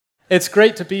It's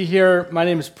great to be here. My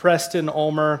name is Preston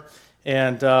Ulmer,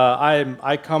 and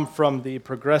I come from the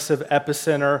progressive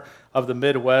epicenter of the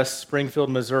Midwest, Springfield,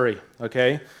 Missouri.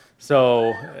 Okay,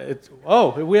 so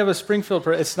we have a Springfield.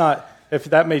 It's not. If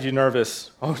that made you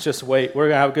nervous, just wait. We're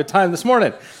gonna have a good time this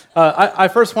morning. I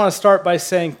first want to start by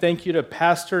saying thank you to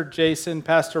Pastor Jason,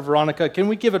 Pastor Veronica. Can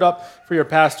we give it up for your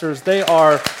pastors? They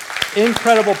are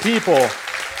incredible people.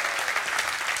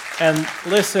 And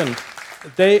listen,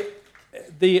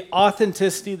 the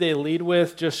authenticity they lead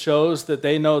with just shows that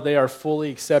they know they are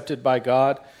fully accepted by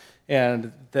God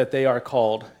and that they are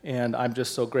called. And I'm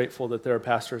just so grateful that there are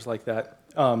pastors like that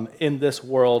in this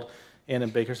world and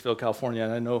in Bakersfield, California.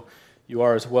 And I know you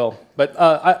are as well. But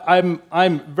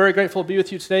I'm very grateful to be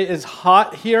with you today. It's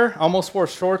hot here. I almost wore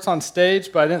shorts on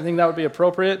stage, but I didn't think that would be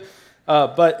appropriate.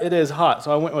 But it is hot,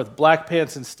 so I went with black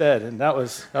pants instead, and that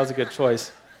was a good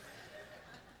choice.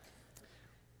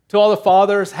 To all the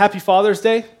fathers, happy Father's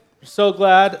Day. We're so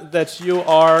glad that you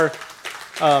are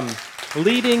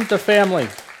leading the family.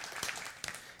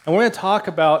 And we're going to talk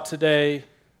about today,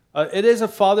 it is a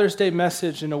Father's Day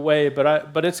message in a way,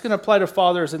 but it's going to apply to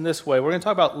fathers in this way. We're going to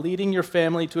talk about leading your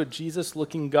family to a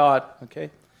Jesus-looking God, okay?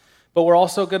 But we're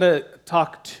also going to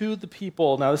talk to the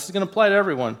people. Now, this is going to apply to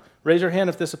everyone. Raise your hand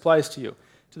if this applies to you.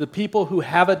 To the people who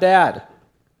have a dad.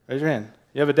 Raise your hand.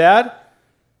 You have a dad?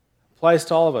 Applies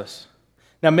to all of us.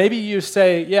 Now, maybe you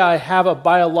say, yeah, I have a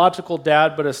biological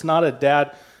dad, but it's not a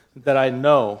dad that I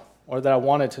know or that I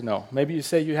wanted to know. Maybe you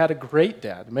say you had a great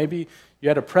dad. Maybe you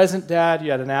had a present dad,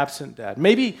 you had an absent dad.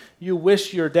 Maybe you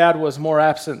wish your dad was more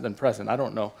absent than present. I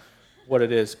don't know what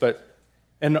it is, but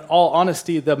in all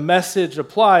honesty, the message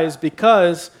applies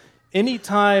because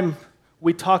anytime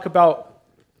we talk about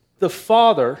the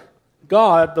Father,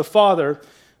 God, the Father,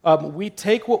 we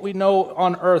take what we know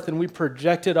on earth and we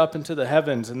project it up into the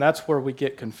heavens, and that's where we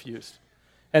get confused.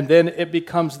 And then it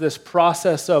becomes this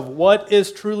process of what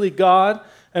is truly God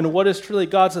and what is truly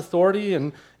God's authority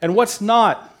and what's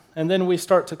not. And then we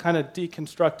start to kind of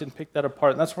deconstruct and pick that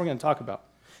apart, and that's what we're going to talk about.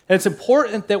 And it's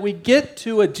important that we get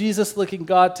to a Jesus-looking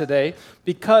God today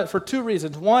because for two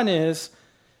reasons. One is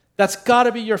that's got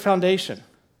to be your foundation.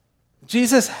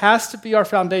 Jesus has to be our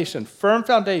foundation, firm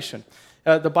foundation.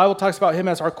 The Bible talks about him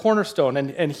as our cornerstone,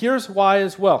 and here's why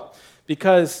as well.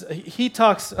 Because he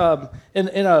talks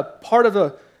in a part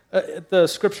of the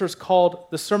scriptures called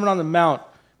the Sermon on the Mount,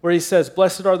 where he says,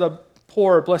 blessed are the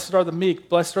poor, blessed are the meek,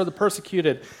 blessed are the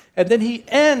persecuted. And then he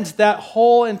ends that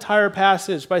whole entire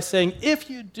passage by saying, if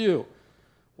you do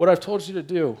what I've told you to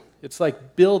do, it's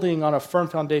like building on a firm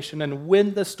foundation, and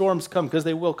when the storms come, because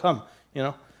they will come,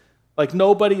 like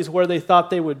nobody's where they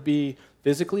thought they would be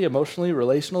physically, emotionally,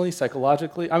 relationally,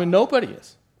 psychologically. I mean, nobody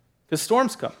is, because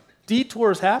storms come.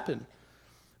 Detours happen.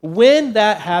 When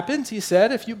that happens, he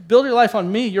said, if you build your life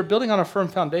on me, you're building on a firm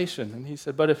foundation. And he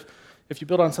said, but if you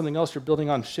build on something else, you're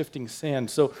building on shifting sand.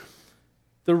 So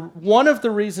one of the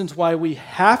reasons why we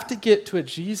have to get to a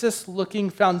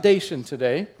Jesus-looking foundation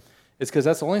today is because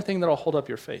that's the only thing that will hold up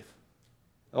your faith,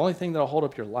 the only thing that will hold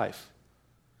up your life.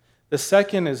 The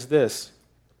second is this.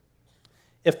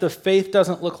 If the faith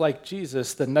doesn't look like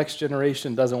Jesus, the next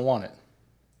generation doesn't want it.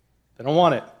 They don't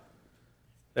want it.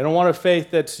 They don't want a faith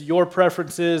that's your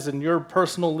preferences and your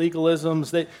personal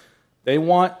legalisms. They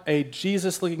want a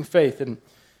Jesus-looking faith.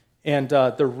 And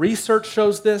the research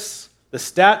shows this. The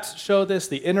stats show this.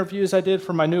 The interviews I did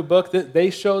for my new book, they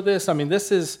show this. I mean,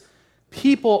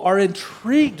 people are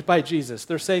intrigued by Jesus.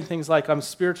 They're saying things like, I'm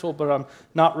spiritual, but I'm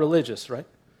not religious, right?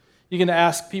 You can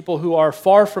ask people who are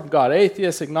far from God,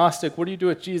 atheist, agnostic, what do you do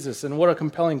with Jesus? And what a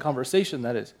compelling conversation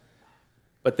that is.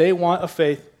 But they want a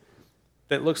faith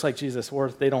that looks like Jesus, or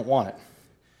they don't want it.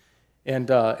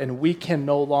 And we can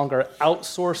no longer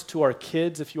outsource to our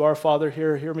kids. If you are a father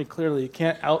here, hear me clearly. You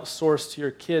can't outsource to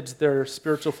your kids their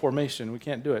spiritual formation. We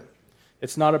can't do it.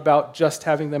 It's not about just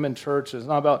having them in church. It's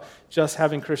not about just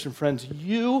having Christian friends.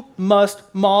 You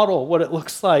must model what it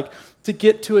looks like to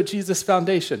get to a Jesus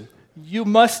foundation. You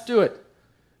must do it.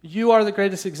 You are the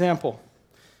greatest example.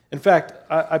 In fact,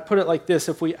 I put it like this.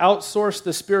 If we outsource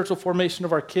the spiritual formation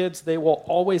of our kids, they will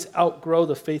always outgrow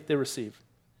the faith they receive,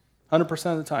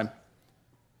 100% of the time.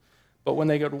 But when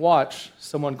they get to watch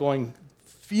someone going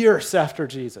fierce after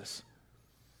Jesus,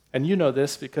 and you know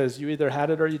this because you either had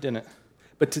it or you didn't,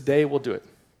 but today we'll do it,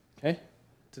 okay?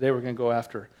 Today we're going to go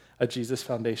after a Jesus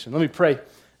foundation. Let me pray, and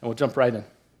we'll jump right in.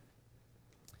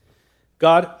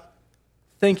 God,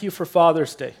 thank you for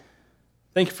Father's Day.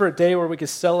 Thank you for a day where we can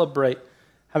celebrate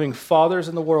having fathers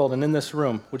in the world and in this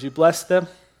room. Would you bless them?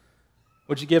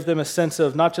 Would you give them a sense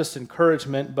of not just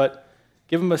encouragement, but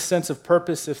give them a sense of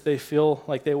purpose if they feel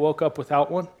like they woke up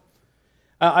without one?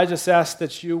 I just ask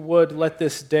that you would let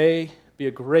this day be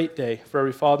a great day for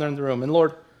every father in the room. And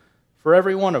Lord, for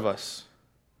every one of us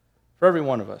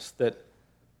that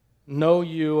know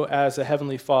you as a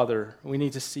heavenly Father, we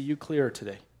need to see you clearer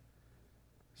today.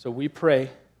 So we pray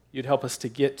you'd help us to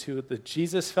get to the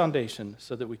Jesus foundation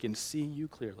so that we can see you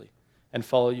clearly and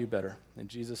follow you better. In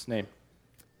Jesus' name,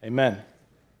 amen.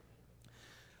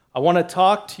 I want to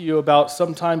talk to you about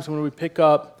sometimes when we pick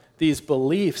up these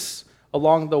beliefs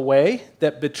along the way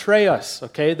that betray us,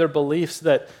 okay? They're beliefs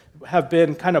that have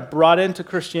been kind of brought into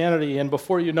Christianity, and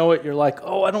before you know it, you're like,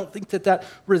 oh, I don't think that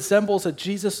resembles a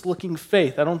Jesus-looking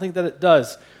faith. I don't think that it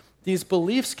does. These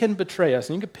beliefs can betray us,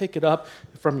 and you can pick it up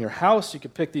from your house. You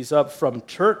can pick these up from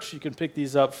church. You can pick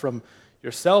these up from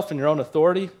yourself and your own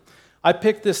authority. I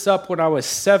picked this up when I was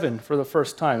 7 for the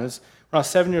first time. When I was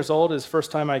 7 years old, it was the first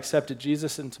time I accepted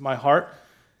Jesus into my heart.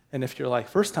 And if you're like,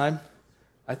 first time,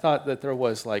 I thought that there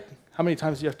was like, how many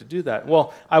times do you have to do that?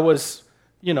 Well, I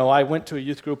went to a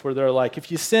youth group where they're like,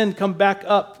 if you sin, come back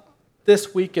up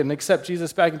this week and accept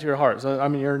Jesus back into your heart. So,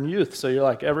 you're in youth, so you're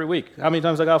like every week. How many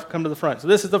times I got to come to the front? So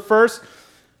this is the first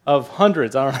of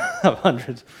hundreds. I don't know,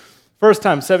 hundreds. First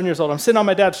time, 7 years old. I'm sitting on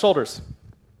my dad's shoulders,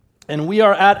 and we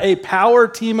are at a power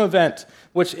team event,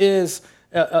 which is,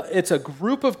 it's a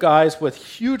group of guys with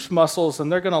huge muscles,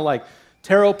 and they're going to like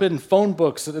tear open phone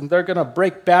books, and they're going to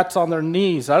break bats on their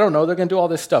knees. I don't know. They're going to do all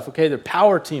this stuff, okay? They're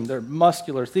power team. They're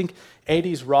muscular. Think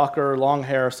 80s rocker, long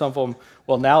hair. Some of them,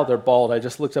 well, now they're bald. I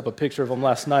just looked up a picture of them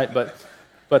last night, but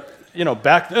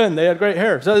back then they had great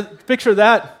hair. So picture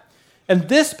that. And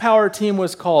this power team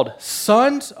was called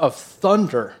Sons of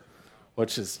Thunder,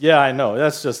 which is, yeah, I know.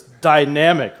 That's just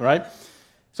dynamic, right?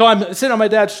 So I'm sitting on my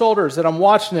dad's shoulders, and I'm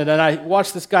watching it, and I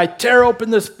watch this guy tear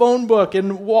open this phone book,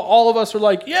 and all of us are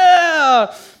like,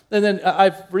 yeah! And then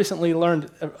I've recently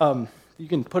learned you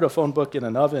can put a phone book in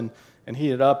an oven and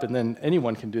heat it up, and then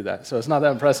anyone can do that. So it's not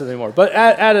that impressive anymore. But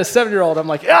at a 7-year-old, I'm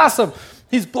like, awesome!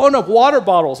 He's blown up water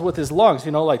bottles with his lungs,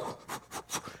 like,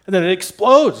 and then it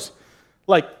explodes.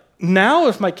 Like, now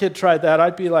if my kid tried that,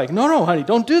 I'd be like, no, honey,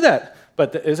 don't do that.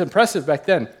 But it was impressive back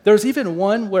then. There was even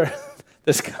one where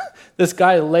this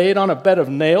guy laid on a bed of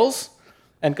nails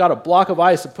and got a block of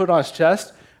ice to put on his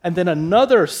chest, and then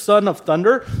another son of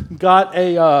thunder got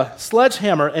a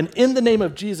sledgehammer and in the name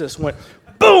of Jesus went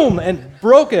boom and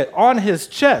broke it on his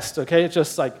chest, okay? It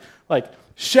just like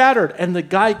shattered, and the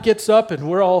guy gets up and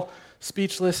we're all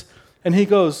speechless, and he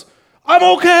goes,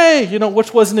 I'm okay,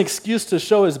 which was an excuse to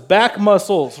show his back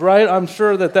muscles, right? I'm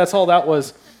sure that's all that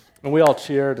was, and we all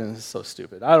cheered, and it's so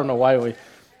stupid. I don't know why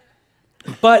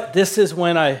But this is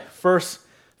when I first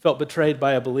felt betrayed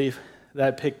by a belief that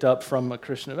I picked up from a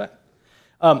Christian event.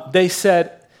 They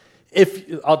said,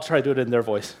 I'll try to do it in their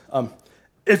voice.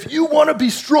 If you want to be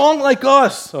strong like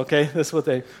us, okay, that's what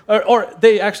or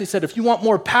they actually said, if you want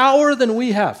more power than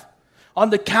we have, on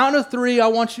the count of 3, I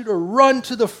want you to run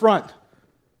to the front.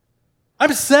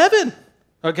 I'm 7,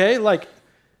 okay? Like,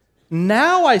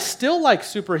 now I still like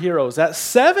superheroes. At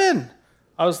 7,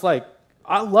 I was like,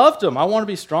 I loved him. I want to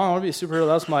be strong. I want to be a superhero.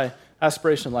 That was my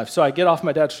aspiration in life. So I get off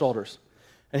my dad's shoulders,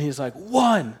 and he's like,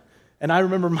 1. And I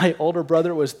remember my older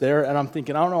brother was there, and I'm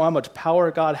thinking, I don't know how much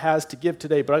power God has to give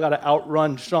today, but I got to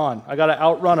outrun Sean. I got to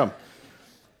outrun him.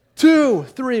 2,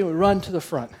 3, we run to the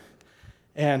front.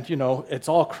 And, it's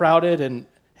all crowded and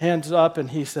hands up, and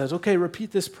he says, okay,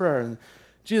 repeat this prayer. And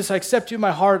Jesus, I accept you in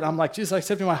my heart. And I'm like, Jesus, I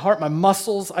accept you in my heart, my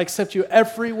muscles. I accept you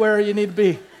everywhere you need to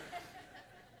be.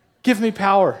 Give me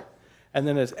power. And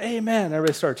then it's, amen.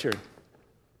 Everybody starts cheering.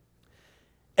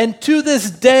 And to this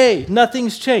day,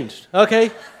 nothing's changed,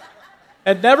 okay?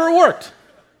 It never worked.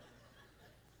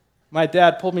 My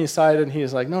dad pulled me aside, and he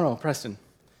was like, no, Preston,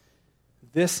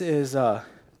 this is,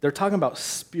 they're talking about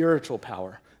spiritual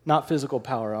power, not physical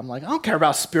power. I'm like, I don't care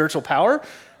about spiritual power.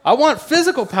 I want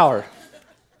physical power.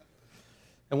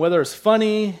 And whether it's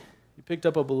funny, you picked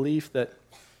up a belief that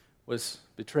was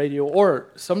betrayed you, or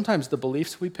sometimes the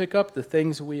beliefs we pick up, the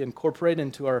things we incorporate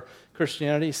into our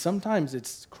Christianity, sometimes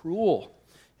it's cruel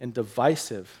and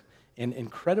divisive and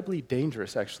incredibly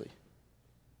dangerous, actually.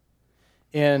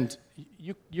 And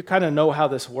you kind of know how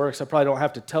this works. I probably don't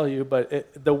have to tell you,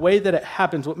 but the way that it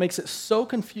happens, what makes it so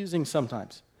confusing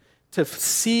sometimes to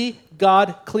see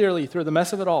God clearly through the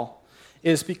mess of it all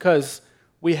is because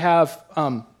we have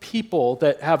people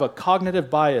that have a cognitive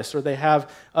bias, or they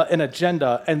have an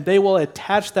agenda, and they will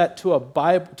attach that to a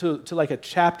Bible, to like a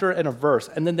chapter and a verse,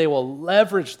 and then they will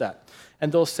leverage that.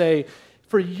 And they'll say,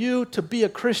 for you to be a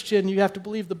Christian, you have to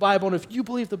believe the Bible, and if you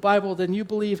believe the Bible, then you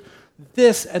believe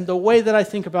this, and the way that I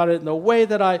think about it, and the way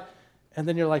that and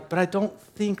then you're like, but I don't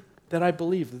think that I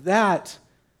believe that.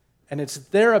 and it's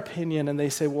their opinion, and they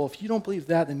say, well, if you don't believe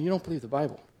that, then you don't believe the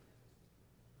Bible.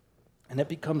 And it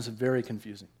becomes very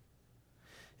confusing.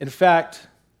 In fact,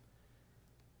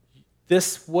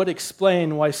 this would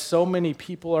explain why so many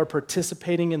people are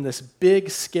participating in this big,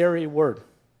 scary word,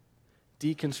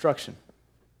 deconstruction.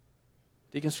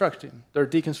 Deconstructing. They're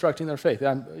deconstructing their faith.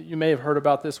 You may have heard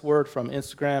about this word from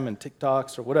Instagram and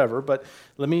TikToks or whatever, but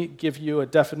let me give you a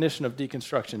definition of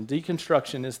deconstruction.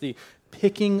 Deconstruction is the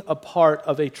picking apart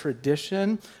of a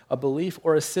tradition, a belief,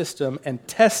 or a system and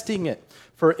testing it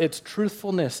for its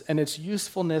truthfulness and its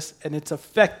usefulness and its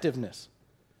effectiveness.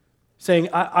 Saying,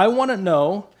 I want to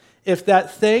know if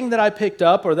that thing that I picked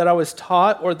up or that I was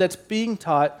taught or that's being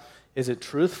taught, is it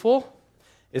truthful?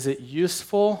 Is it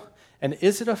useful? And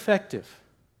is it effective?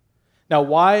 Now,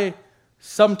 why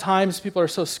sometimes people are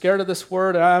so scared of this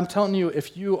word, and I'm telling you,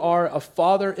 if you are a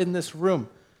father in this room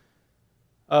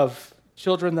of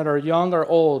children that are young or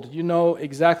old, you know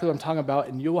exactly what I'm talking about,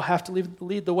 and you will have to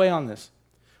lead the way on this.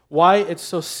 Why it's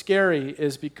so scary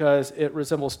is because it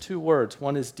resembles two words.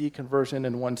 One is deconversion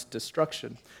and one's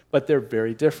destruction, but they're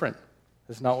very different.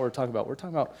 That's not what we're talking about. We're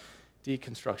talking about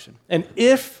deconstruction. And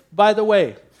if, by the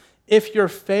way, if your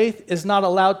faith is not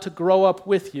allowed to grow up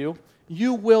with you,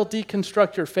 you will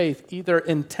deconstruct your faith either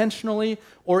intentionally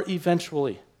or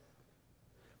eventually.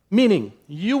 Meaning,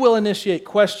 you will initiate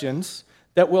questions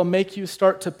that will make you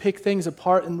start to pick things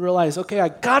apart and realize, okay, I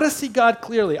gotta see God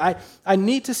clearly. I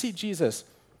need to see Jesus.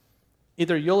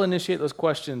 Either you'll initiate those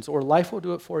questions or life will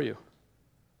do it for you.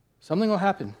 Something will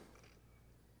happen.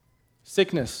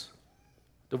 Sickness,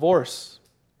 divorce,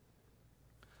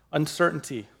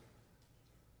 uncertainty,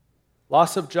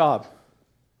 loss of job.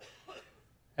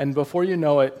 And before you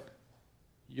know it,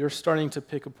 you're starting to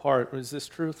pick apart, is this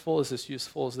truthful, is this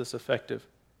useful, is this effective?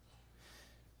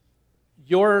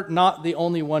 You're not the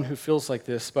only one who feels like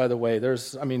this, by the way.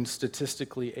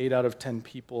 Statistically, 8 out of 10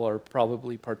 people are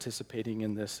probably participating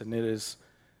in this, and it is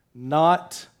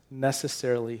not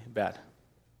necessarily bad.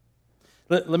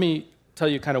 Let me tell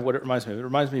you kind of what it reminds me of. It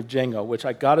reminds me of Jenga, which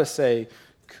I gotta say,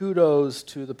 kudos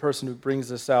to the person who brings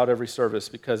this out every service,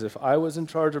 because if I was in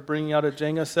charge of bringing out a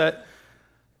Jenga set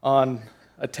on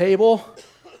a table,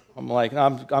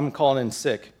 I'm calling in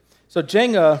sick. So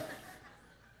Jenga,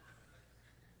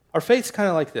 our faith's kind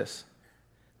of like this.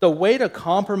 The way to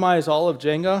compromise all of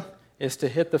Jenga is to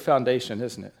hit the foundation,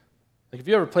 isn't it? Like if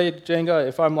you ever played Jenga,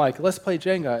 if I'm like, let's play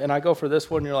Jenga, and I go for this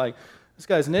one, you're like, this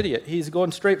guy's an idiot. He's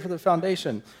going straight for the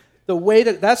foundation.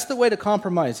 That's the way to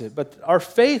compromise it. But our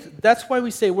faith, that's why we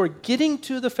say we're getting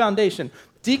to the foundation.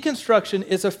 Deconstruction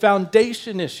is a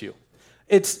foundation issue.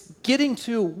 It's getting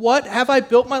to what have I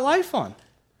built my life on?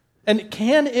 And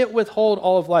can it withhold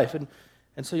all of life? And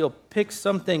so you'll pick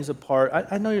some things apart.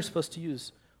 I know you're supposed to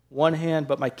use one hand,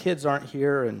 but my kids aren't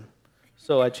here, and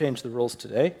so I changed the rules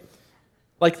today.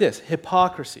 Like this,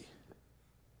 hypocrisy.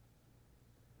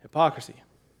 Hypocrisy.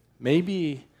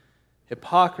 Maybe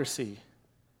hypocrisy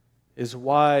is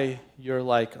why you're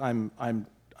like, I'm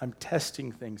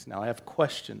testing things now. I have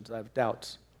questions. I have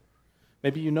doubts.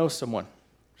 Maybe you know someone,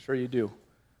 I'm sure you do,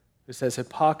 who says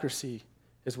hypocrisy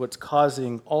is what's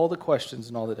causing all the questions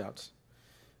and all the doubts.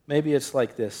 Maybe it's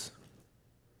like this.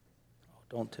 Oh,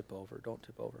 don't tip over, don't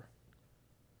tip over.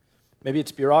 Maybe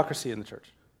it's bureaucracy in the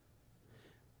church.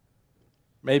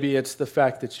 Maybe it's the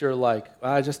fact that you're like,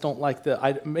 I just don't like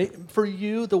for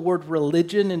you, the word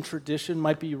religion and tradition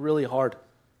might be really hard.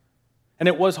 And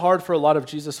it was hard for a lot of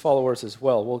Jesus followers as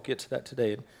well. We'll get to that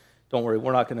today. Don't worry,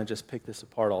 we're not going to just pick this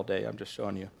apart all day. I'm just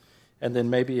showing you. And then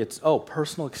maybe it's,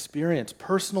 personal experience.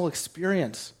 Personal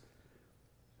experience.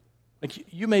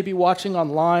 Like you may be watching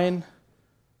online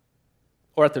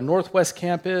or at the Northwest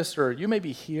campus, or you may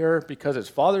be here because it's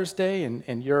Father's Day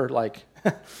and you're like,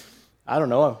 I don't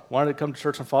know, I wanted to come to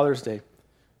church on Father's Day.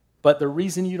 But the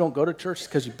reason you don't go to church is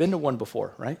because you've been to one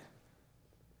before, right?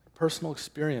 Personal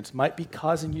experience might be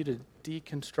causing you to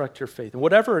deconstruct your faith. And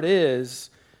whatever it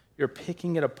is, you're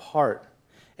picking it apart.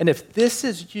 And if this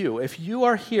is you, if you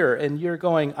are here and you're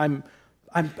going, I'm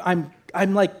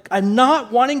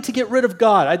not wanting to get rid of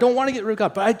God. I don't want to get rid of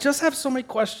God, but I just have so many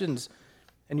questions.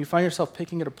 And you find yourself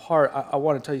picking it apart. I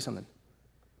want to tell you something.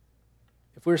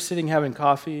 If we were sitting having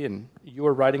coffee and you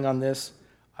were writing on this,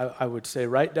 I would say,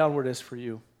 write down where it is for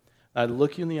you. I'd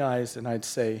look you in the eyes and I'd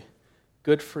say,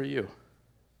 good for you.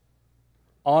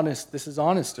 Honest, this is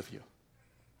honest of you.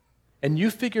 And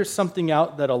you figure something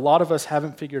out that a lot of us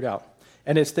haven't figured out.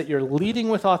 And it's that you're leading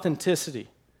with authenticity.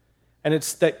 And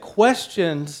it's that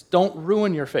questions don't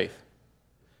ruin your faith.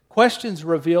 Questions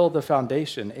reveal the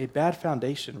foundation. A bad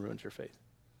foundation ruins your faith.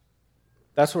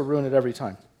 That's what ruins it every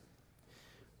time.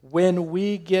 When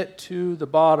we get to the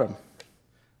bottom,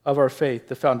 of our faith,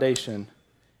 the foundation.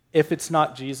 If it's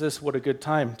not Jesus, what a good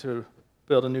time to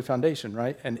build a new foundation,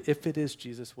 right? And if it is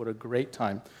Jesus, what a great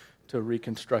time to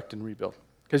reconstruct and rebuild.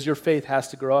 Because your faith has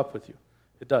to grow up with you.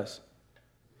 It does.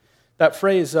 That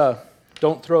phrase,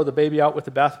 don't throw the baby out with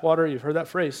the bathwater, you've heard that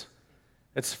phrase?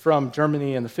 It's from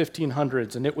Germany in the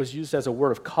 1500s, and it was used as a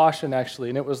word of caution, actually,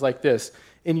 and it was like this: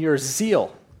 in your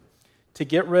zeal to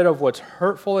get rid of what's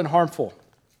hurtful and harmful,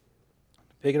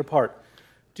 pick it apart.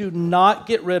 Do not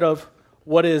get rid of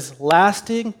what is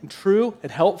lasting, and true,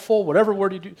 and helpful, whatever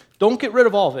word you do. Don't get rid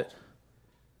of all of it.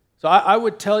 So I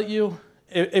would tell you,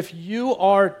 if you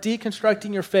are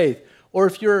deconstructing your faith, or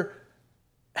if you're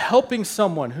helping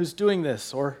someone who's doing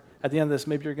this, or at the end of this,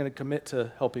 maybe you're going to commit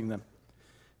to helping them,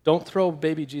 don't throw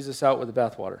baby Jesus out with the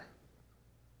bathwater.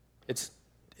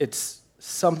 It's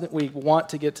something we want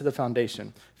to get to the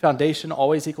foundation. Foundation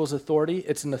always equals authority.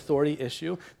 It's an authority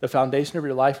issue. The foundation of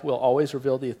your life will always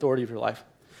reveal the authority of your life.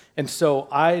 And so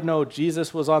I know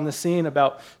Jesus was on the scene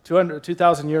about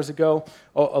 2,000 years ago,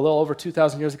 a little over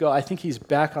 2,000 years ago. I think he's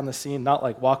back on the scene, not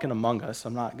like walking among us.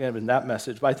 I'm not giving that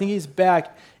message, but I think he's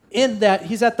back in that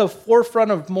he's at the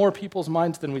forefront of more people's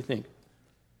minds than we think.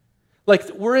 Like,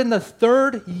 we're in the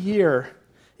third year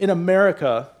in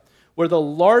America where the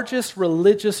largest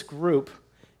religious group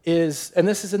is, and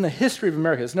this is in the history of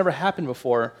America, it's never happened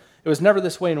before, it was never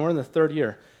this way, and we're in the third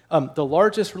year. The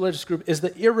largest religious group is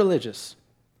the irreligious,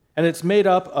 and it's made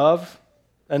up of,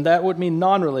 and that would mean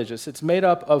non-religious, it's made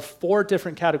up of 4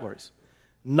 different categories.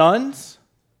 Nuns,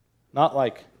 not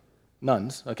like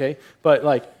nuns, okay, but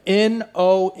like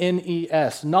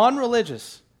N-O-N-E-S,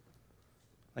 non-religious.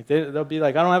 Like they'll be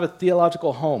like, I don't have a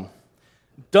theological home.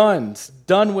 Duns,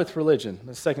 done with religion,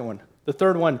 the second one. The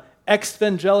third one,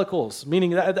 evangelicals,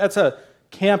 meaning that's a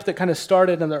camp that kind of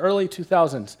started in the early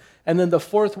 2000s. And then the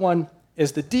fourth one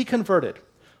is the deconverted,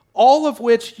 all of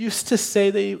which used to say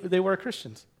they were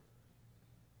Christians.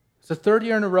 It's the third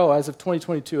year in a row as of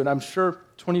 2022, and I'm sure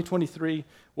 2023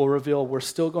 will reveal we're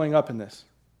still going up in this.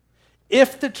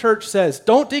 If the church says,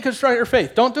 don't deconstruct your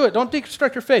faith, don't do it, don't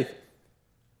deconstruct your faith,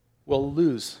 we'll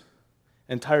lose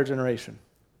an entire generation.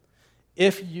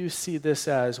 If you see this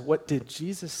as, what did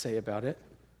Jesus say about it?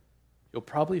 You'll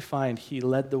probably find he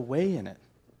led the way in it.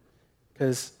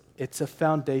 Because it's a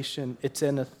foundation, it's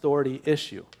an authority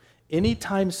issue.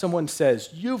 Anytime someone says,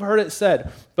 you've heard it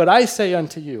said, but I say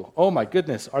unto you, oh my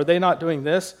goodness, are they not doing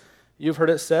this? You've heard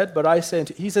it said, but I say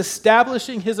unto you. He's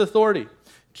establishing his authority.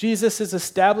 Jesus is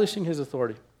establishing his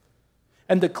authority.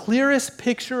 And the clearest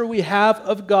picture we have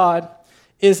of God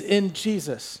is in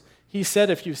Jesus. He said,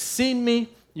 if you've seen me,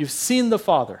 you've seen the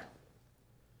Father.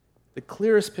 The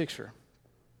clearest picture.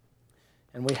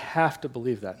 And we have to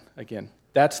believe that, again.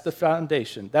 That's the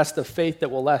foundation. That's the faith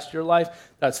that will last your life.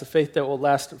 That's the faith that will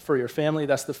last for your family.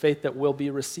 That's the faith that will be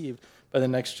received by the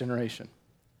next generation.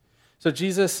 So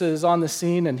Jesus is on the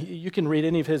scene, and you can read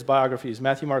any of his biographies,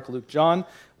 Matthew, Mark, Luke, John,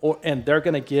 and they're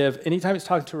going to give, anytime he's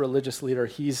talking to a religious leader,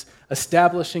 he's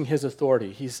establishing his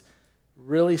authority. He's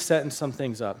really setting some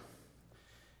things up.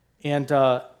 And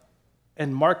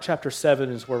Mark chapter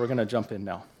 7 is where we're going to jump in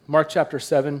now. Mark chapter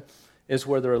 7 is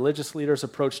where the religious leaders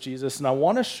approach Jesus, and I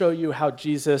want to show you how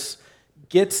Jesus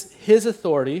gets his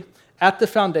authority at the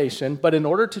foundation, but in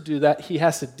order to do that, he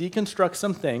has to deconstruct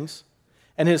some things,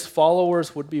 and his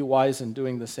followers would be wise in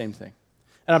doing the same thing.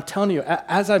 And I'm telling you,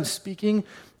 as I'm speaking,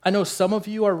 I know some of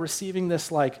you are receiving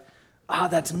this like,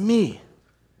 that's me.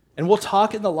 And we'll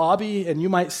talk in the lobby, and you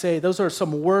might say, those are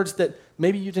some words that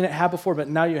maybe you didn't have before, but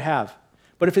now you have.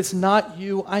 But if it's not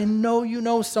you, I know you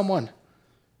know someone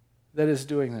that is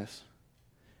doing this.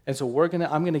 And so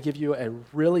I'm going to give you a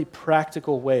really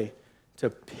practical way to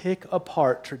pick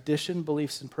apart tradition,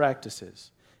 beliefs, and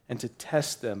practices, and to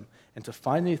test them, and to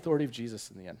find the authority of Jesus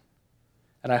in the end.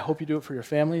 And I hope you do it for your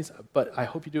families, but I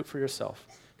hope you do it for yourself,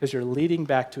 because you're leading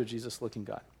back to a Jesus-looking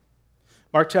God.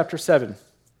 Mark chapter 7.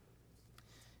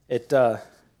 It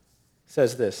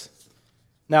says this.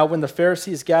 Now, when the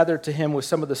Pharisees gathered to him with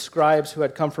some of the scribes who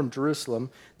had come from Jerusalem,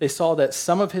 they saw that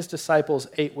some of his disciples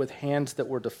ate with hands that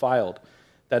were defiled.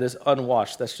 That is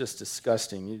unwashed. That's just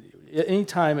disgusting.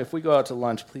 Anytime, if we go out to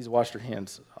lunch, please wash your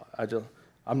hands.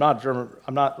 I'm not a germ.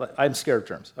 I'm scared of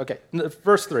germs. Okay,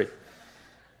 verse 3.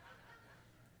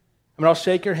 I'll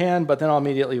shake your hand, but then I'll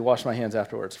immediately wash my hands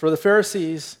afterwards. For the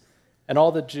Pharisees and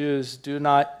all the Jews do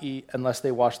not eat unless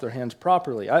they wash their hands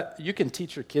properly. You can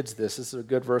teach your kids this. This is a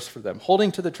good verse for them. Holding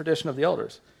to the tradition of the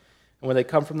elders. And when they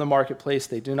come from the marketplace,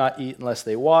 they do not eat unless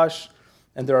they wash.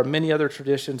 And there are many other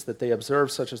traditions that they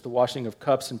observe, such as the washing of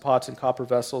cups and pots and copper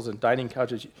vessels and dining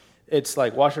couches. It's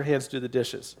like wash your hands, do the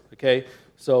dishes, okay?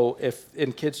 So if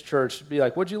in kids' church, be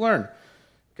like, what'd you learn?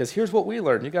 Because here's what we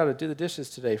learned. You got to do the dishes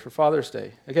today for Father's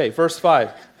Day. Okay, verse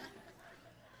 5.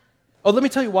 Oh, let me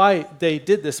tell you why they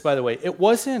did this, by the way. It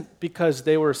wasn't because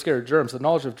they were scared of germs. The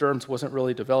knowledge of germs wasn't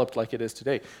really developed like it is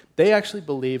today. They actually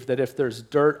believed that if there's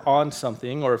dirt on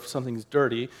something or if something's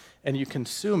dirty and you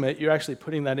consume it, you're actually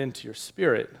putting that into your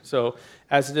spirit. So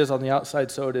as it is on the outside,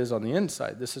 so it is on the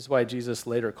inside. This is why Jesus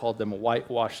later called them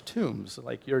whitewashed tombs.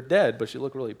 Like, you're dead, but you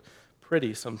look really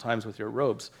pretty sometimes with your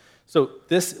robes. So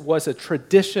this was a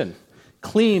tradition.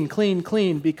 Clean, clean,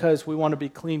 clean, because we want to be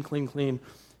clean, clean, clean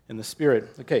in the spirit.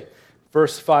 Okay.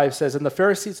 Verse 5 says, "And the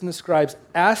Pharisees and the scribes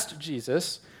asked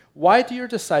Jesus, 'Why do your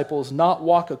disciples not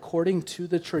walk according to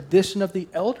the tradition of the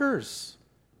elders?'"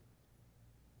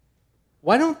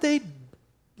 Why don't they,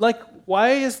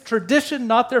 why is tradition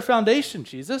not their foundation,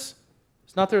 Jesus?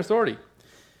 It's not their authority.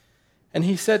 And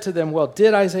he said to them, "Well,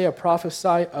 did Isaiah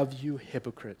prophesy of you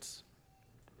hypocrites?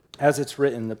 As it's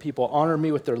written, the people honor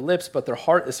me with their lips, but their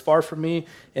heart is far from me.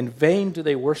 In vain do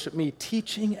they worship me,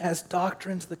 teaching as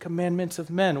doctrines the commandments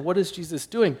of men." What is Jesus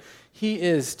doing? He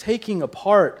is taking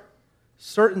apart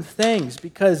certain things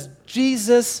because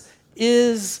Jesus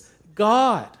is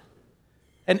God.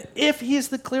 And if he is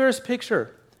the clearest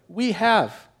picture we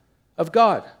have of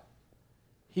God,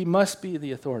 he must be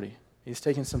the authority. He's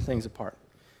taking some things apart.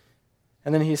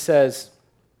 And then he says,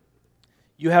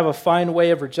 "You have a fine way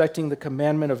of rejecting the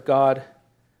commandment of God."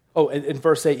 Oh, in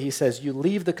verse 8, he says, "You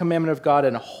leave the commandment of God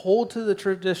and hold to the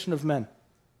tradition of men."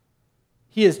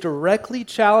 He is directly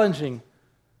challenging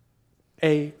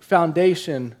a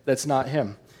foundation that's not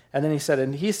him. And then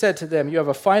he said to them, "You have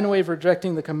a fine way of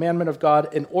rejecting the commandment of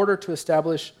God in order to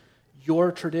establish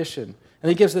your tradition." And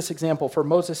he gives this example. "For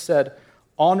Moses said,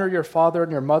 'Honor your father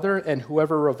and your mother, and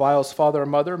whoever reviles father or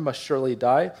mother must surely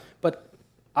die.' But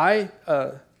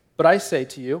I say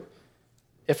to you,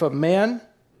 if a man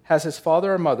has his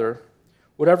father or mother,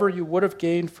 whatever you would have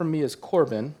gained from me as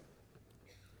Corban,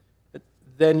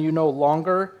 then you no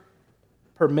longer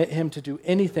permit him to do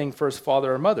anything for his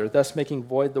father or mother, thus making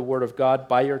void the word of God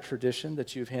by your tradition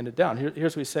that you've handed down."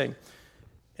 Here's what he's saying.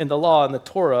 In the law, in the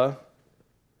Torah,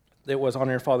 it was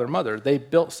honor your father and mother. They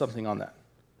built something on that.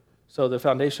 So the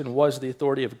foundation was the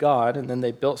authority of God, and then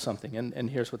they built something. And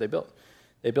here's what they built.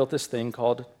 They built this thing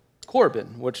called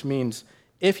Corban, which means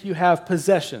if you have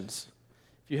possessions,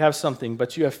 if you have something,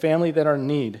 but you have family that are in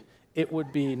need, it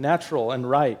would be natural and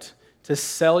right to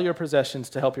sell your possessions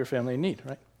to help your family in need,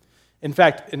 right? In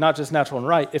fact, not just natural and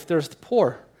right, if there's the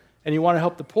poor and you want to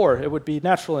help the poor, it would be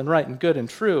natural and right and good and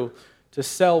true to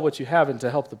sell what you have and to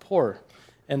help the poor.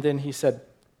 And then he said,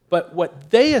 but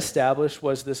what they established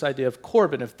was this idea of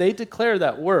Corban. If they declare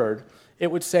that word,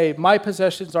 it would say, my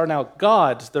possessions are now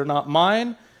God's, they're not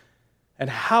mine, and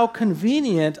how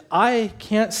convenient, I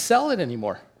can't sell it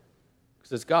anymore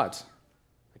because it's God's.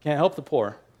 I can't help the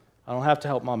poor. I don't have to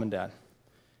help mom and dad.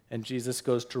 And Jesus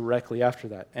goes directly after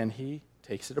that, and he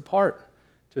takes it apart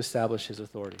to establish his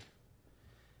authority.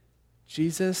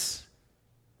 Jesus,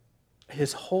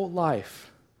 his whole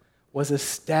life was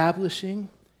establishing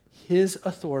his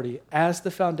authority as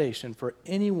the foundation for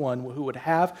anyone who would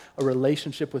have a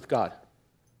relationship with God.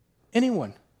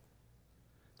 Anyone.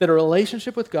 That a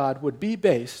relationship with God would be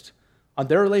based on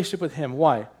their relationship with him.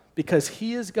 Why? Because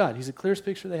he is God. He's the clearest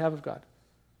picture they have of God.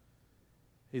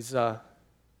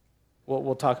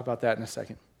 We'll talk about that in a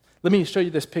second. Let me show you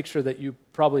this picture that you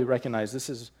probably recognize. This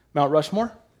is Mount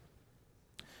Rushmore.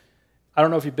 I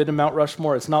don't know if you've been to Mount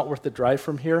Rushmore. It's not worth the drive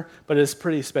from here, but it's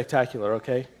pretty spectacular,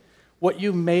 okay? What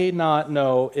you may not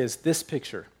know is this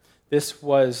picture. This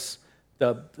was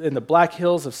in the Black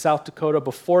Hills of South Dakota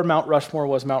before Mount Rushmore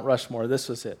was Mount Rushmore. This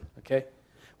was it, okay?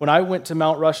 When I went to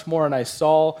Mount Rushmore and I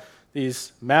saw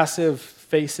these massive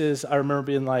faces, I remember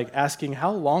being asking,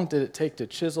 how long did it take to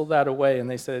chisel that away? And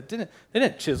they said, they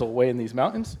didn't chisel away in these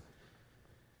mountains.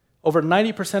 Over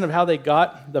 90% of how they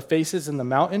got the faces in the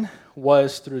mountain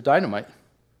was through dynamite.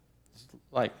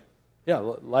 Light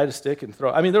a stick and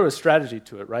throw. I mean, there was strategy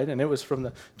to it, right? And it was from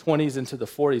the 20s into the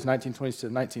 40s, 1920s to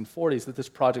the 1940s, that this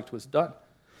project was done.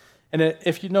 And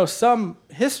if you know some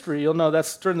history, you'll know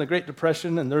that's during the Great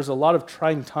Depression, and there's a lot of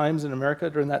trying times in America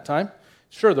during that time.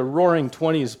 Sure, the roaring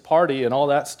 20s party and all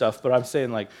that stuff, but I'm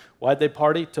saying, why'd they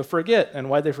party? To forget. And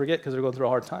why'd they forget? Because they're going through a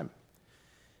hard time.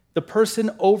 The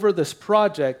person over this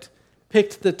project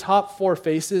picked the top 4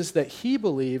 faces that he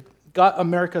believed got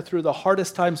America through the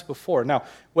hardest times before. Now,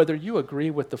 whether you agree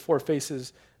with the 4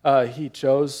 faces he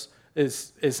chose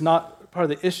is not part of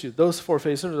the issue. Those 4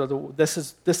 faces are this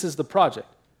is the project.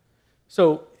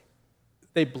 So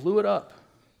they blew it up.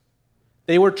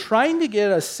 They were trying to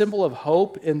get a symbol of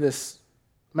hope in this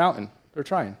mountain. They're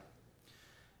trying.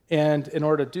 And in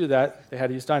order to do that, they had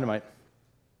to use dynamite.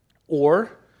 Or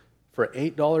for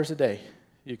 $8 a day,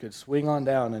 you could swing on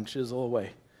down and chisel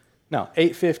away. Now,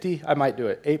 $8.50, I might do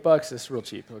it. $8, it's real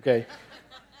cheap, okay?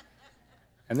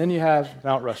 And then you have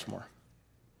Mount Rushmore.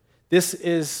 This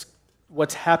is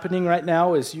what's happening right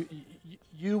now is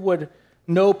you would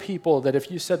know people that if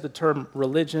you said the term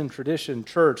religion, tradition,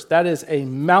 church, that is a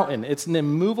mountain. It's an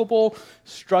immovable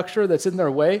structure that's in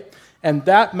their way. And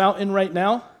that mountain right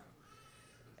now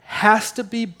has to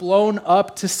be blown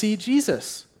up to see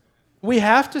Jesus. We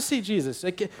have to see Jesus.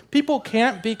 People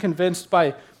can't be convinced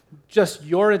by just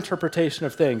your interpretation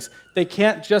of things. They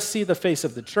can't just see the face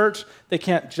of the church. They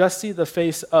can't just see the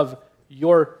face of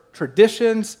your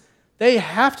traditions. They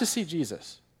have to see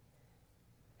Jesus.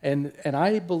 And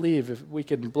I believe if we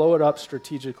can blow it up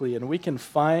strategically and we can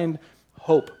find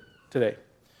hope today,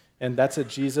 and that's a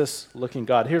Jesus-looking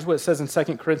God. Here's what it says in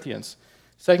 2 Corinthians.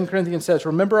 2 Corinthians says,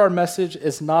 remember our message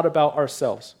is not about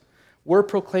ourselves. We're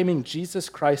proclaiming Jesus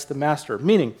Christ the Master,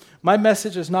 meaning my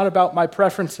message is not about my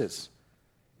preferences.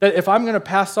 That if I'm going to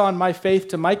pass on my faith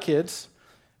to my kids,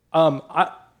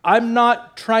 I'm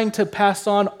not trying to pass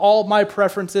on all my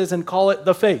preferences and call it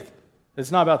the faith.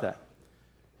 It's not about that.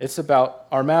 It's about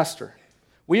our Master.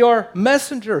 We are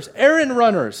messengers, errand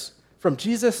runners from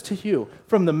Jesus to you,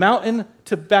 from the mountain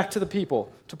to back to the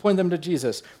people, to point them to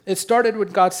Jesus. It started when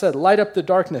God said, light up the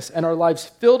darkness, and our lives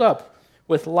filled up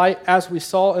with light as we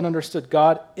saw and understood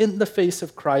God in the face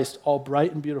of Christ, all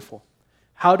bright and beautiful.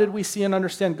 How did we see and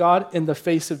understand God? In the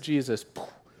face of Jesus.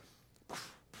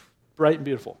 Bright and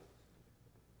beautiful.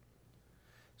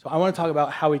 So I want to talk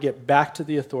about how we get back to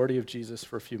the authority of Jesus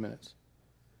for a few minutes.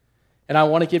 And I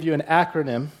want to give you an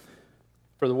acronym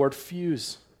for the word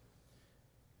fuse,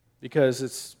 because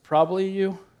it's probably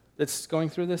you that's going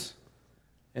through this.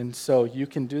 And so you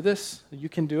can do this, you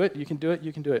can do it, you can do it,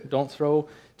 you can do it. Don't throw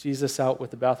Jesus out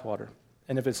with the bathwater.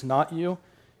 And if it's not you,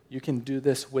 you can do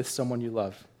this with someone you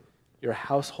love. Your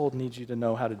household needs you to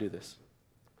know how to do this.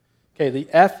 Okay, the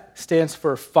F stands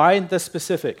for find the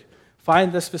specific.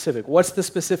 Find the specific. What's the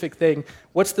specific thing?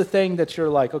 What's the thing that you're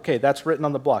like, okay, that's written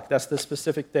on the block. That's the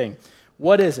specific thing.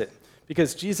 What is it?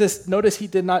 Because Jesus, notice he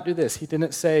did not do this. He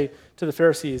didn't say to the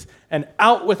Pharisees, and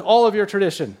out with all of your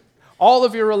tradition, all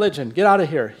of your religion, get out of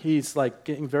here. He's like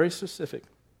getting very specific.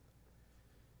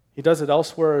 He does it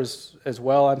elsewhere as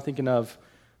well. I'm thinking of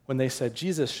when they said,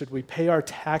 Jesus, should we pay our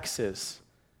taxes?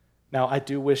 Now, I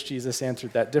do wish Jesus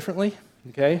answered that differently,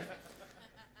 okay?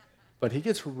 But he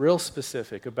gets real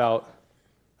specific about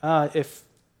if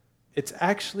it's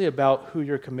actually about who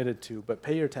you're committed to, but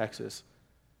pay your taxes.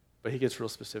 But he gets real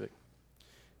specific.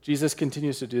 Jesus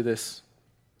continues to do this.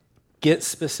 Get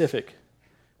specific.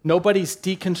 Nobody's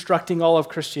deconstructing all of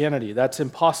Christianity. That's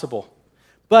impossible.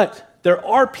 But there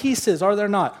are pieces, are there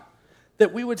not,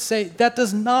 that we would say that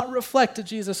does not reflect a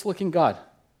Jesus-looking God.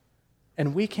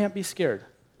 And we can't be scared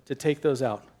to take those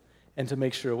out and to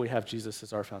make sure we have Jesus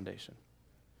as our foundation.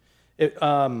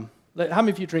 How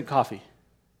many of you drink coffee?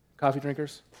 Coffee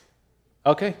drinkers?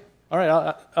 Okay. All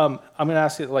right. I'm going to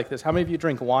ask you like this. How many of you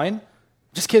drink wine?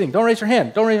 Just kidding. Don't raise your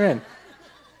hand. Don't raise your hand.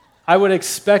 I would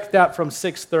expect that from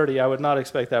 6:30. I would not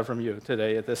expect that from you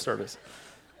today at this service.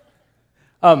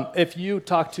 If you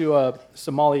talk to a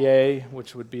sommelier,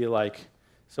 which would be like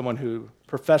someone who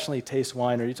professionally tastes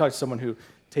wine, or you talk to someone who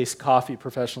tastes coffee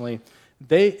professionally,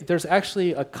 there's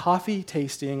actually a coffee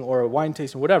tasting or a wine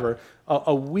tasting, whatever,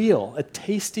 a wheel, a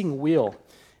tasting wheel.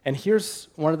 And here's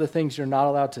one of the things you're not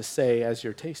allowed to say as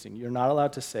you're tasting. You're not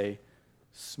allowed to say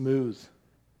smooth.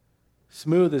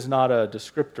 Smooth is not a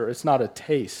descriptor. It's not a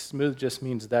taste. Smooth just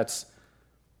means that's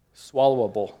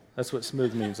swallowable. That's what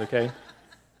smooth means, okay?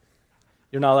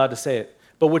 You're not allowed to say it.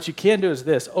 But what you can do is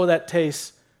this. Oh, that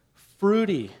tastes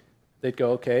fruity. They'd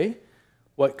go, okay,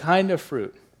 what kind of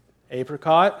fruit?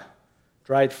 Apricot,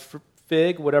 dried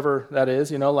fig, whatever that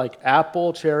is, like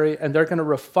apple, cherry, and they're going to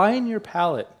refine your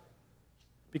palate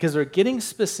because they're getting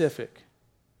specific.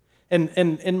 And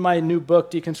in my new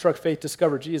book, Deconstruct Faith,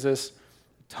 Discover Jesus,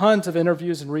 tons of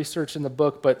interviews and research in the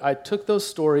book, but I took those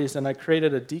stories and I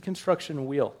created a deconstruction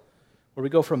wheel where we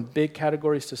go from big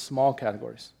categories to small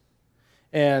categories.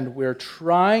 And we're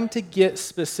trying to get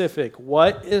specific.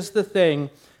 What is the thing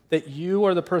that you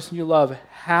or the person you love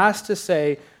has to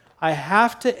say, I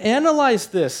have to analyze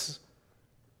this.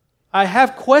 I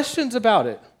have questions about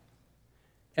it.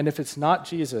 And if it's not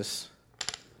Jesus,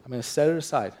 I'm going to set it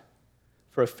aside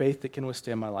for a faith that can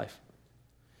withstand my life.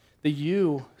 The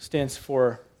U stands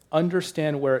for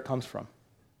understand where it comes from.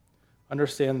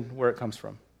 Understand where it comes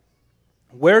from.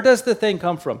 Where does the thing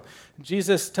come from?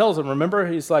 Jesus tells them, remember,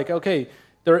 he's like, okay,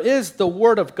 There is the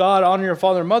Word of God, honor your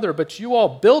father and mother, but you all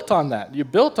built on that. You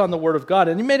built on the Word of God,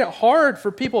 and you made it hard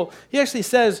for people. He actually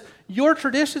says, your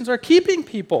traditions are keeping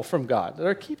people from God.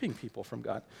 They're keeping people from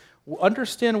God.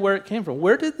 Understand where it came from.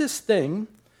 Where did this thing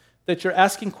that you're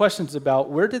asking questions about,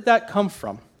 where did that come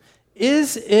from?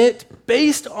 Is it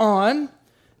based on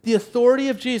the authority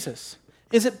of Jesus?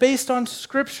 Is it based on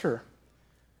Scripture?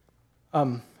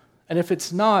 And if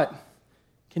it's not,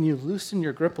 can you loosen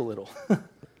your grip a little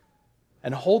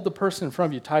and hold the person in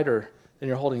front of you tighter than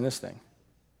you're holding this thing?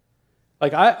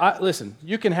 Like, listen,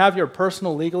 you can have your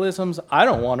personal legalisms. I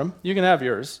don't want them. You can have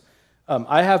yours.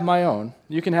 I have my own.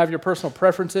 You can have your personal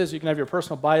preferences. You can have your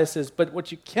personal biases. But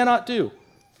what you cannot do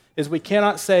is we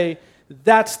cannot say,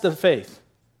 that's the faith,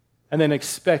 and then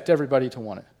expect everybody to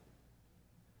want it.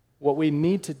 What we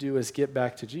need to do is get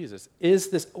back to Jesus.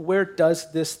 Where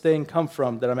does this thing come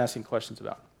from that I'm asking questions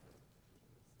about?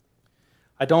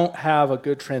 I don't have a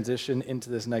good transition into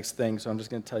this next thing, so I'm just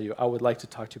going to tell you, I would like to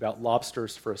talk to you about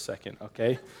lobsters for a second,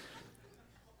 okay?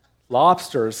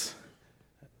 Lobsters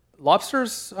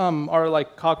are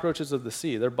like cockroaches of the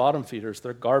sea. They're bottom feeders.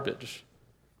 They're garbage.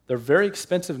 They're very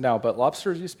expensive now, but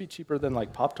lobsters used to be cheaper than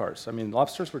like Pop-Tarts. I mean,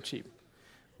 lobsters were cheap.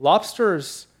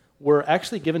 Lobsters were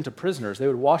actually given to prisoners. They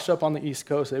would wash up on the East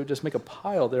Coast. They would just make a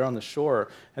pile there on the shore,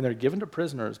 and they're given to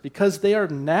prisoners because they are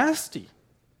nasty.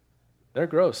 They're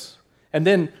gross. And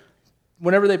then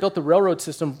whenever they built the railroad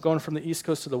system going from the East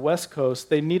Coast to the West Coast,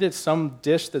 they needed some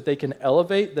dish that they can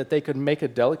elevate, that they could make a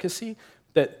delicacy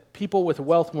that people with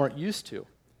wealth weren't used to. So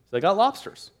they got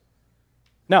lobsters.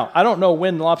 Now, I don't know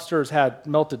when lobsters had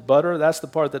melted butter. That's the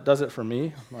part that does it for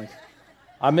me.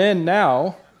 I'm in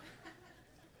now,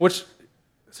 which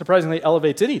surprisingly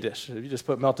elevates any dish if you just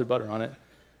put melted butter on it.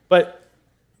 But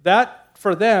that,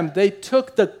 for them, they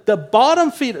took the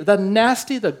bottom feeder, the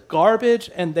nasty, the garbage,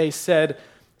 and they said,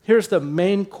 here's the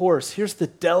main course. Here's the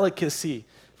delicacy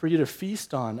for you to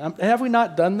feast on. Have we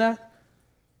not done that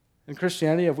in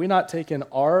Christianity? Have we not taken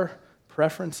our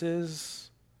preferences,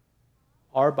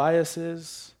 our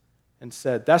biases, and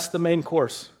said, that's the main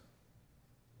course?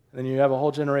 And then you have a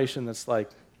whole generation that's like,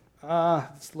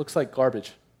 this looks like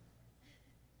garbage.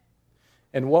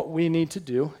 And what we need to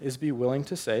do is be willing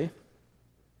to say,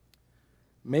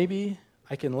 maybe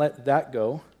I can let that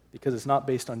go because it's not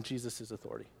based on Jesus'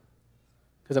 authority.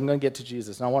 Because I'm going to get to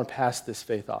Jesus, and I want to pass this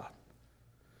faith off.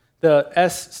 The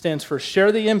S stands for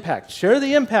share the impact. Share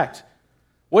the impact.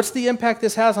 What's the impact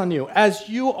this has on you? As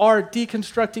you are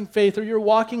deconstructing faith, or you're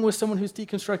walking with someone who's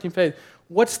deconstructing faith,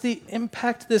 what's the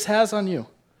impact this has on you?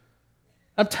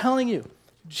 I'm telling you,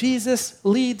 Jesus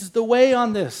leads the way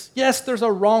on this. Yes, there's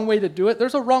a wrong way to do it.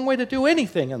 There's a wrong way to do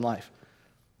anything in life.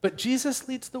 But Jesus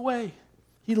leads the way.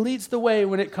 He leads the way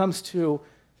when it comes to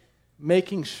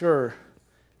making sure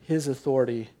his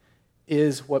authority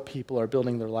is what people are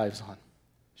building their lives on.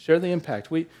 Share the impact.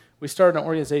 We started an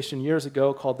organization years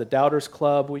ago called the Doubters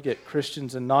Club. We get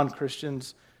Christians and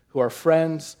non-Christians who are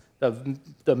friends.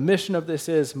 The mission of this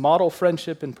is model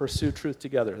friendship and pursue truth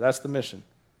together. That's the mission.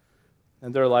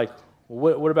 And they're like,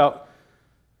 what about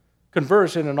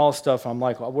conversion and all stuff? I'm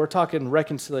like, well, we're talking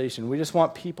reconciliation. We just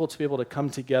want people to be able to come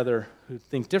together who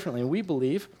think differently. And we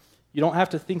believe you don't have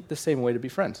to think the same way to be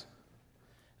friends.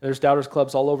 There's doubters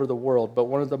clubs all over the world, but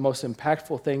one of the most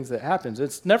impactful things that happens,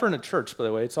 it's never in a church, by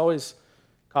the way. It's always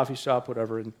coffee shop,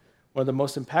 whatever. And one of the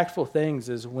most impactful things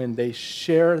is when they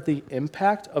share the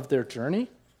impact of their journey.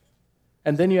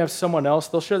 And then you have someone else,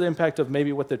 they'll share the impact of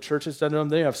maybe what the church has done to them.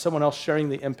 Then you have someone else sharing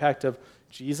the impact of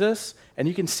Jesus, and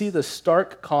you can see the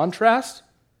stark contrast,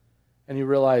 and you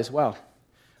realize, wow,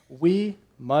 we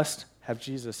must have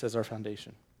Jesus as our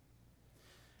foundation.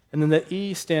 And then the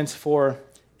E stands for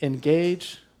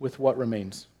engage with what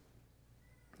remains.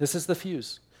 This is the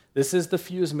fuse. This is the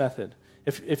fuse method.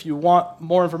 If you want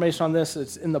more information on this,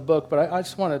 it's in the book, but I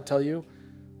just want to tell you,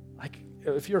 like,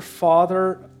 if you're a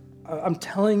father, I'm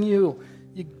telling you,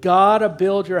 you gotta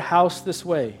build your house this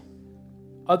way.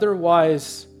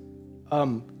 Otherwise,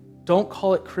 don't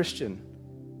call it Christian.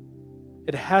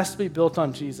 It has to be built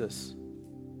on Jesus.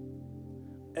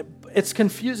 It's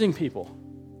confusing people.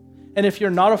 And if you're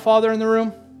not a father in the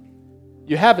room,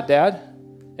 you have a dad,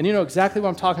 and you know exactly what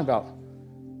I'm talking about.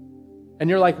 And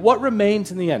you're like, what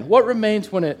remains in the end? What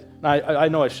remains when it... I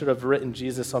know I should have written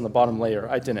Jesus on the bottom layer.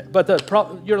 I didn't. But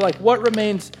you're like, what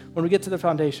remains when we get to the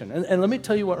foundation? And let me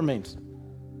tell you what remains.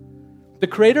 The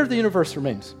creator of the universe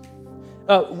remains.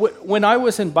 When I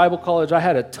was in Bible college, I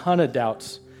had a ton of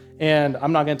doubts. And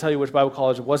I'm not going to tell you which Bible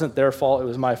college. It wasn't their fault. It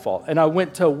was my fault. And I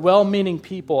went to well-meaning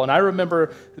people. And I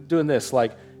remember doing this,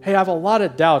 like, hey, I have a lot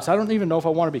of doubts. I don't even know if I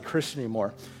want to be Christian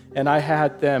anymore. And I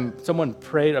had them, someone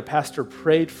prayed, a pastor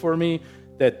prayed for me.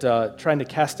 that trying to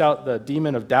cast out the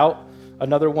demon of doubt.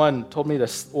 Another one told me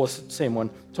same one,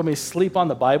 told me to sleep on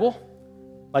the Bible,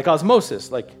 like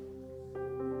osmosis. Like,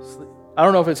 I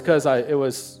don't know if it's because I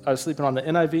was sleeping on the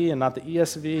NIV and not the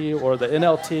ESV or the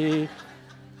NLT.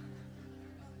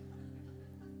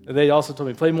 They also told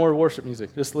me, play more worship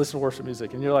music. Just listen to worship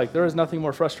music. And you're like, there is nothing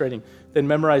more frustrating than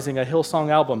memorizing a Hillsong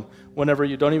album whenever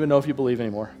you don't even know if you believe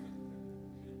anymore.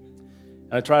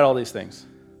 And I tried all these things.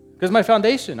 Because my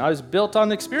foundation, I was built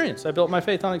on experience. I built my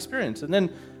faith on experience. And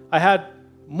then I had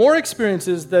more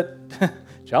experiences that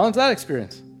challenged that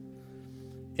experience.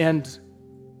 And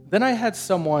then I had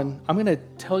someone, I'm going to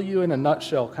tell you in a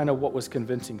nutshell kind of what was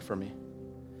convincing for me.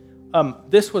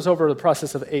 This was over the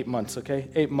process of 8 months, okay?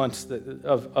 8 months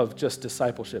of just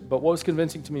discipleship. But what was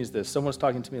convincing to me is this. Someone was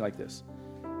talking to me like this.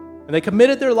 And they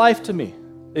committed their life to me.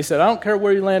 They said, I don't care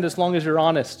where you land as long as you're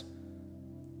honest.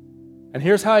 And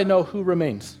here's how I know who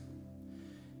remains.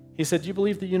 He said, do you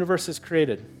believe the universe is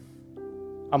created?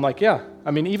 I'm like, yeah.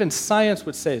 I mean, even science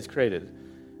would say it's created.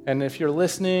 And if you're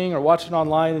listening or watching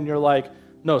online and you're like,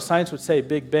 no, science would say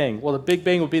Big Bang. Well, the Big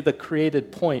Bang would be the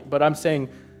created point. But I'm saying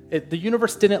the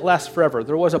universe didn't last forever.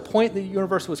 There was a point the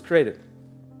universe was created.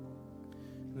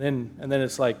 And then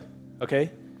it's like,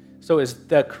 okay, so is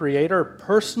the creator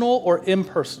personal or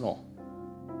impersonal?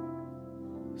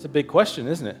 It's a big question,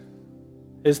 isn't it?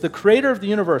 Is the creator of the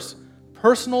universe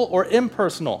personal or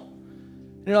impersonal?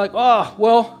 And you're like, oh,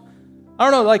 well, I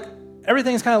don't know, like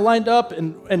everything's kind of lined up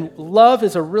and love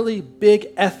is a really big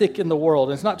ethic in the world.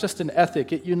 And it's not just an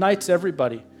ethic, it unites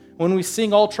everybody. When we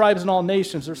sing all tribes and all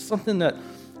nations, there's something that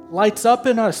lights up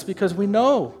in us because we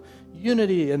know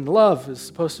unity and love is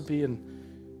supposed to be,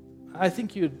 and I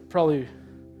think you'd probably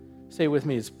say with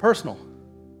me, it's personal.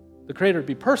 The creator would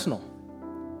be personal.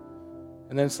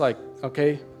 And then it's like,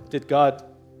 okay, did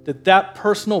that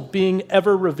personal being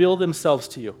ever reveal themselves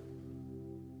to you?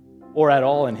 Or at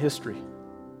all in history?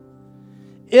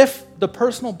 If the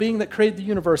personal being that created the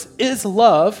universe is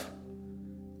love,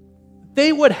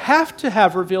 they would have to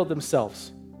have revealed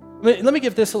themselves. Let me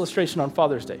give this illustration on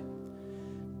Father's Day.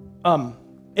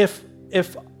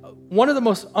 If one of the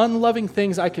most unloving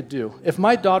things I could do, if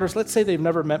my daughters, let's say they've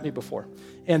never met me before,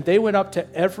 and they went up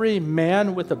to every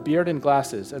man with a beard and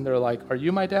glasses, and they're like, are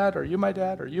you my dad? Are you my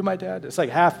dad? Are you my dad? It's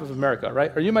like half of America,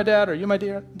 right? Are you my dad? Are you my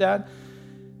dad?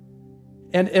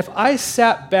 And if I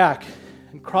sat back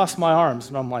and crossed my arms,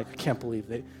 and I'm like, I can't believe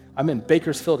I'm in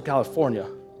Bakersfield, California,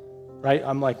 right?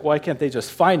 I'm like, why can't they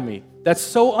just find me? That's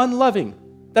so unloving.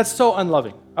 That's so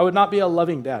unloving. I would not be a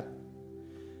loving dad.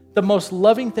 The most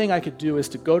loving thing I could do is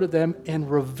to go to them and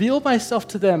reveal myself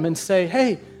to them and say,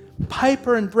 hey,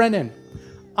 Piper and Brennan,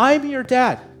 I'm your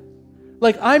dad.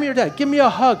 Like, I'm your dad. Give me a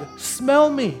hug. Smell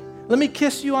me. Let me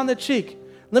kiss you on the cheek.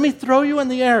 Let me throw you in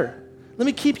the air. Let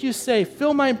me keep you safe.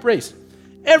 Feel my embrace.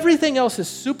 Everything else is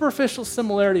superficial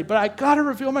similarity, but I got to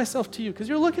reveal myself to you because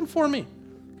you're looking for me,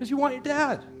 because you want your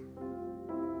dad.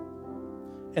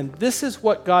 And this is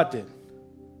what God did.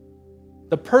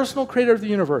 The personal creator of the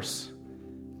universe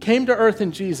came to earth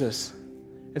in Jesus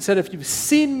and said, if you've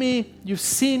seen me, you've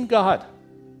seen God.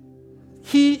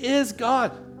 He is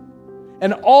God.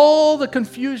 And all the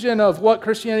confusion of what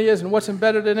Christianity is and what's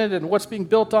embedded in it and what's being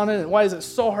built on it and why is it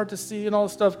so hard to see and all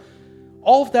this stuff,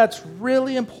 all of that's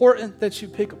really important that you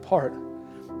pick apart.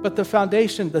 But the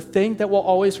foundation, the thing that will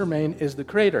always remain is the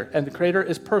Creator. And the Creator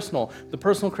is personal. The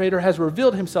personal Creator has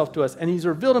revealed Himself to us, and He's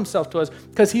revealed Himself to us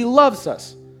because He loves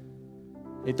us.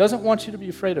 He doesn't want you to be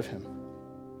afraid of Him.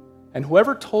 And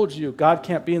whoever told you God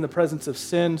can't be in the presence of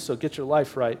sin, so get your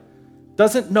life right,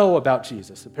 doesn't know about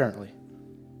Jesus, apparently.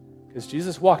 Because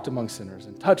Jesus walked among sinners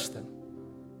and touched them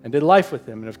and did life with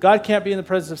them. And if God can't be in the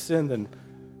presence of sin, then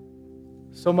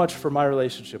so much for my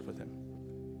relationship with Him.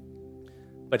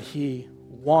 But He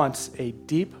wants a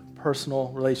deep personal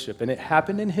relationship. And it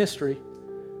happened in history,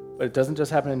 but it doesn't just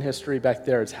happen in history back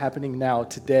there. It's happening now,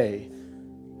 today,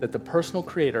 that the personal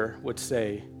Creator would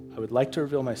say, I would like to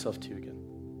reveal myself to you again.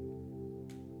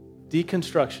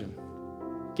 Deconstruction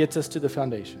gets us to the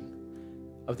foundation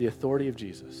of the authority of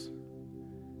Jesus.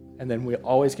 And then we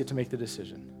always get to make the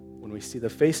decision when we see the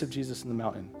face of Jesus in the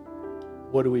mountain,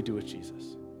 what do we do with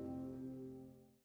Jesus?